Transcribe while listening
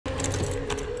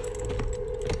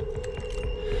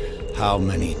How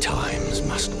many times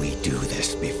must we do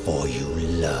this before you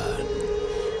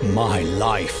learn? My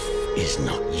life is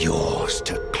not yours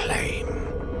to claim.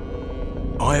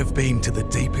 I have been to the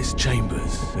deepest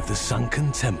chambers of the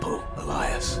sunken temple,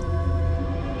 Elias.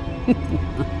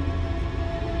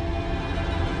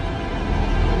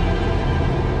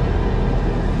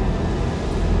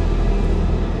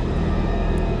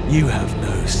 You have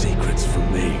no secrets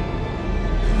from me.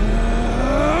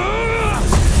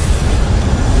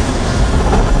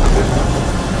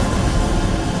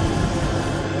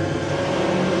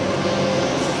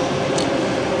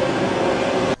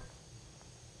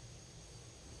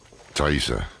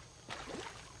 Thaisa,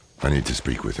 I need to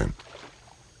speak with him.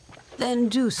 Then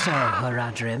do so,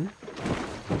 Horadrim.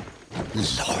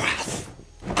 Lorath.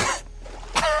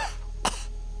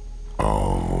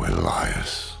 Oh,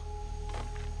 Elias.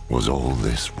 Was all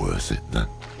this worth it, then?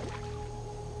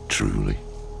 Truly?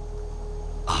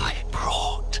 I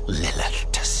brought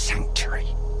Lilith to Sanctuary,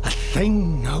 a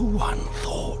thing no one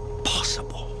thought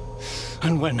possible.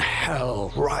 And when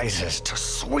hell rises to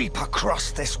sweep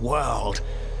across this world,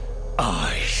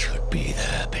 I should be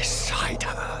there beside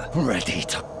her, ready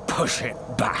to push it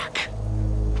back.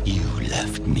 You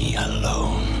left me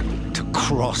alone to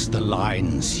cross the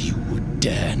lines you would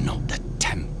dare not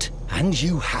attempt, and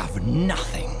you have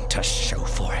nothing to show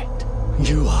for it.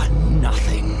 You are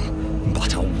nothing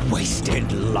but a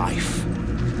wasted life.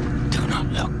 Do not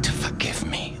look to forgive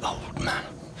me, old man,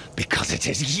 because it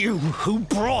is you who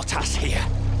brought us here.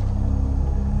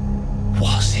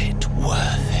 Was it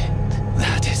worth it?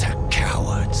 That is a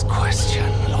coward's question,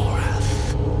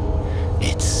 Lorath.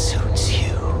 It suits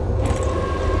you.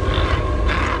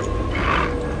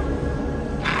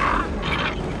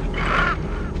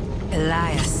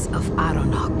 Elias of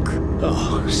Aronok.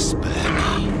 Oh, spare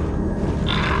me.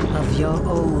 Of your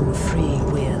own free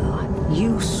will,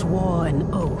 you swore an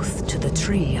oath to the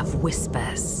Tree of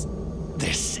Whispers.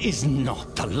 This is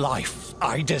not the life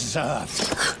I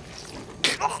deserve.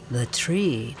 The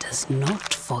tree does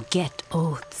not forget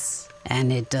oaths,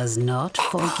 and it does not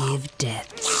forgive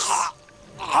debts.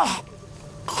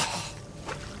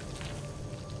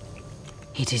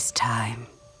 It is time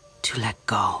to let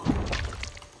go.